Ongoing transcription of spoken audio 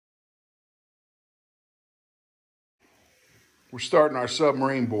We're starting our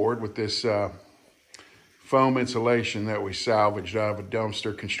submarine board with this foam insulation that we salvaged out of a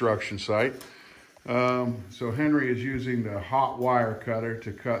dumpster construction site. So Henry is using the hot wire cutter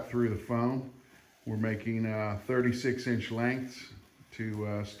to cut through the foam. We're making 36-inch lengths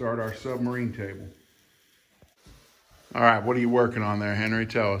to start our submarine table. All right, what are you working on there, Henry?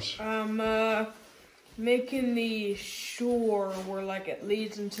 Tell us. I'm making the shore where like it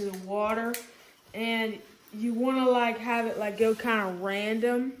leads into the water, and you want to like have it like go kind of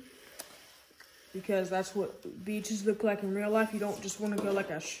random, because that's what beaches look like in real life. You don't just want to go like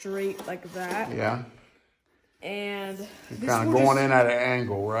a straight like that. Yeah. And you're kind of going in at an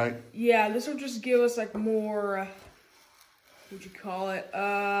angle, right? Yeah, this will just give us like more, what'd you call it?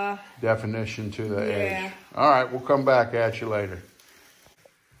 Definition to the edge. All right, we'll come back at you later.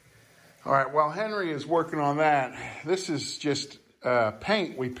 All right, while Henry is working on that, this is just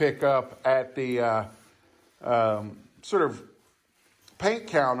paint we pick up at the sort of paint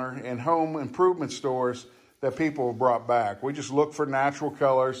counter in home improvement stores that people have brought back. We just look for natural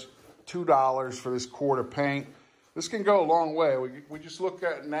colors, $2 for this quart of paint. This can go a long way. We just look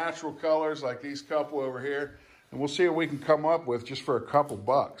at natural colors like these couple over here, and we'll see what we can come up with just for a couple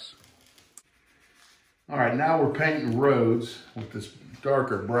bucks. All right, now we're painting roads with this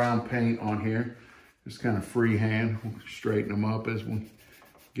darker brown paint on here. Just kind of freehand. We'll straighten them up as we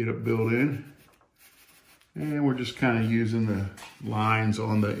get it built in. And we're just kind of using the lines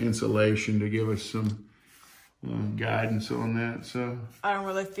on the insulation to give us some guidance on that. So I don't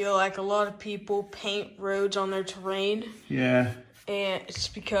really feel like a lot of people paint roads on their terrain. Yeah. And it's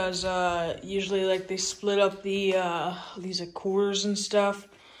because usually like they split up the these like quarters and stuff.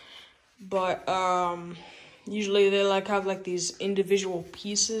 But usually they like have like these individual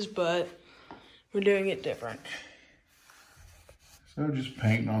pieces, but we're doing it different. So just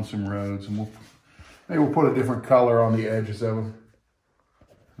painting on some roads, and maybe we'll put a different color on the edges of them.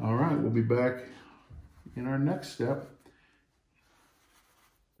 All right, we'll be back in our next step.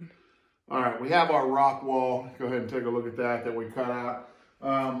 All right, we have our rock wall. Go ahead and take a look at that we cut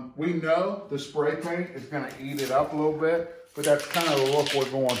out. We know the spray paint is going to eat it up a little bit, but that's kind of the look we're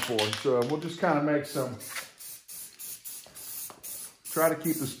going for. So we'll just kind of make some, try to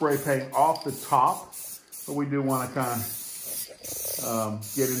keep the spray paint off the top, but we do want to kind of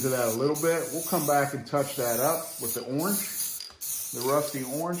get into that a little bit. We'll come back and touch that up with the orange, the rusty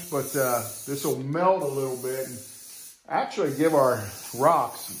orange, but this will melt a little bit and actually give our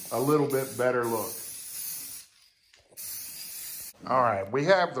rocks a little bit better look. All right, we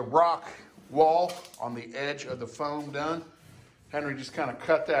have the rock wall on the edge of the foam done. Henry just kind of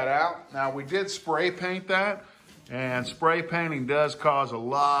cut that out. Now we did spray paint that, and spray painting does cause a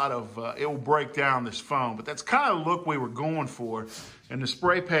lot of, it will break down this foam, but that's kind of the look we were going for. And the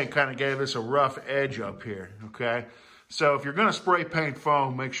spray paint kind of gave us a rough edge up here, okay? So if you're gonna spray paint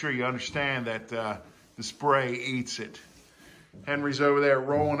foam, make sure you understand that the spray eats it. Henry's over there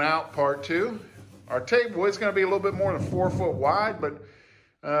rolling out part 2. Our table is gonna be a little bit more than 4 foot wide, but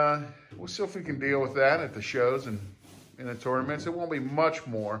we'll see if we can deal with that at the shows and in the tournaments. It won't be much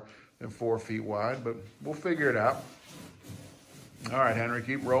more than 4 feet wide, but we'll figure it out. All right, Henry,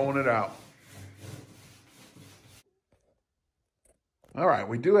 keep rolling it out. All right,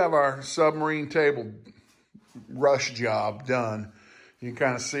 we do have our submarine table rush job done. You can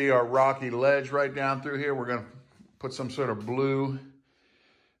kind of see our rocky ledge right down through here. We're gonna put some sort of blue,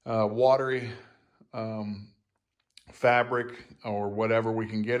 watery fabric or whatever we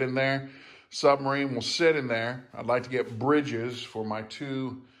can get in there. Submarine will sit in there. I'd like to get bridges for my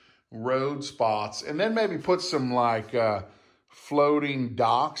 2 road spots, and then maybe put some like floating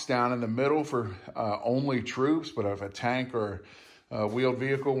docks down in the middle for only troops. But if a tank or a wheeled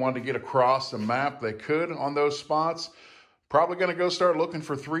vehicle wanted to get across the map, they could on those spots. Probably going to go start looking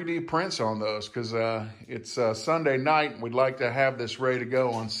for 3D prints on those, because it's Sunday night and we'd like to have this ready to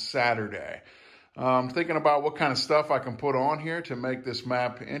go on Saturday. I'm thinking about what kind of stuff I can put on here to make this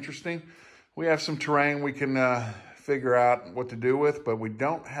map interesting. We have some terrain we can figure out what to do with, but we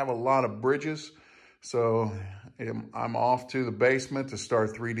don't have a lot of bridges. So I'm off to the basement to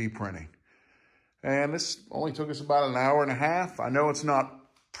start 3D printing. And this only took us about an hour and a half. I know it's not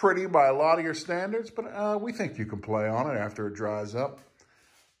pretty by a lot of your standards, but we think you can play on it after it dries up.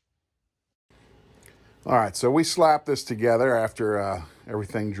 All right, so we slapped this together after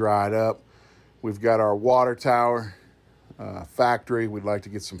everything dried up. We've got our water tower factory. We'd like to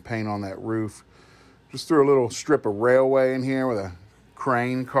get some paint on that roof. Just threw a little strip of railway in here with a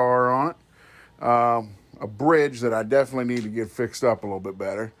crane car on it. A bridge that I definitely need to get fixed up a little bit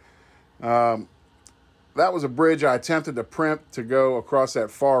better. that was a bridge I attempted to print to go across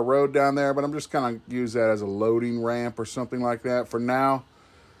that far road down there, but I'm just kind of use that as a loading ramp or something like that. For now,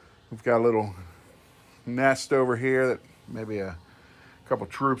 we've got a little nest over here that maybe a couple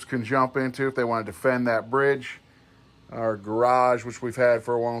troops can jump into if they want to defend that bridge. Our garage, which we've had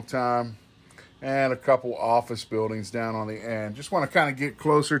for a long time, and a couple office buildings down on the end. Just want to kind of get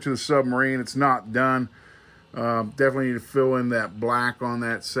closer to the submarine. It's not done. Definitely need to fill in that black on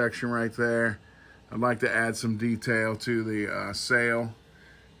that section right there. I'd like to add some detail to the sail.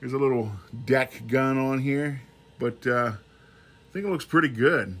 There's a little deck gun on here, but I think it looks pretty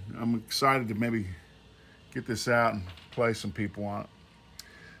good. I'm excited to maybe get this out and play some people on it.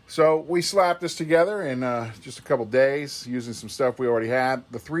 So we slapped this together in just a couple days using some stuff we already had.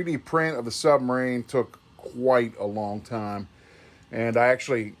 The 3D print of the submarine took quite a long time, and I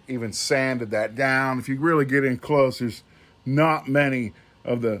actually even sanded that down. If you really get in close, there's not many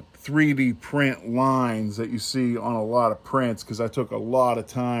of the 3D print lines that you see on a lot of prints because I took a lot of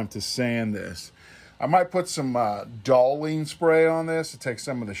time to sand this. I might put some Dowling spray on this to take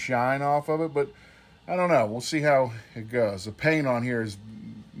some of the shine off of it, but I don't know. We'll see how it goes. The paint on here is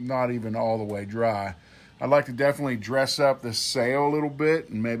not even all the way dry. I'd like to definitely dress up this sail a little bit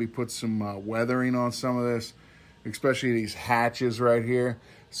and maybe put some weathering on some of this, especially these hatches right here.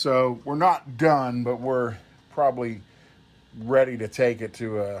 So we're not done, but we're probably ready to take it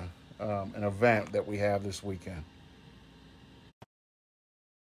to an event that we have this weekend.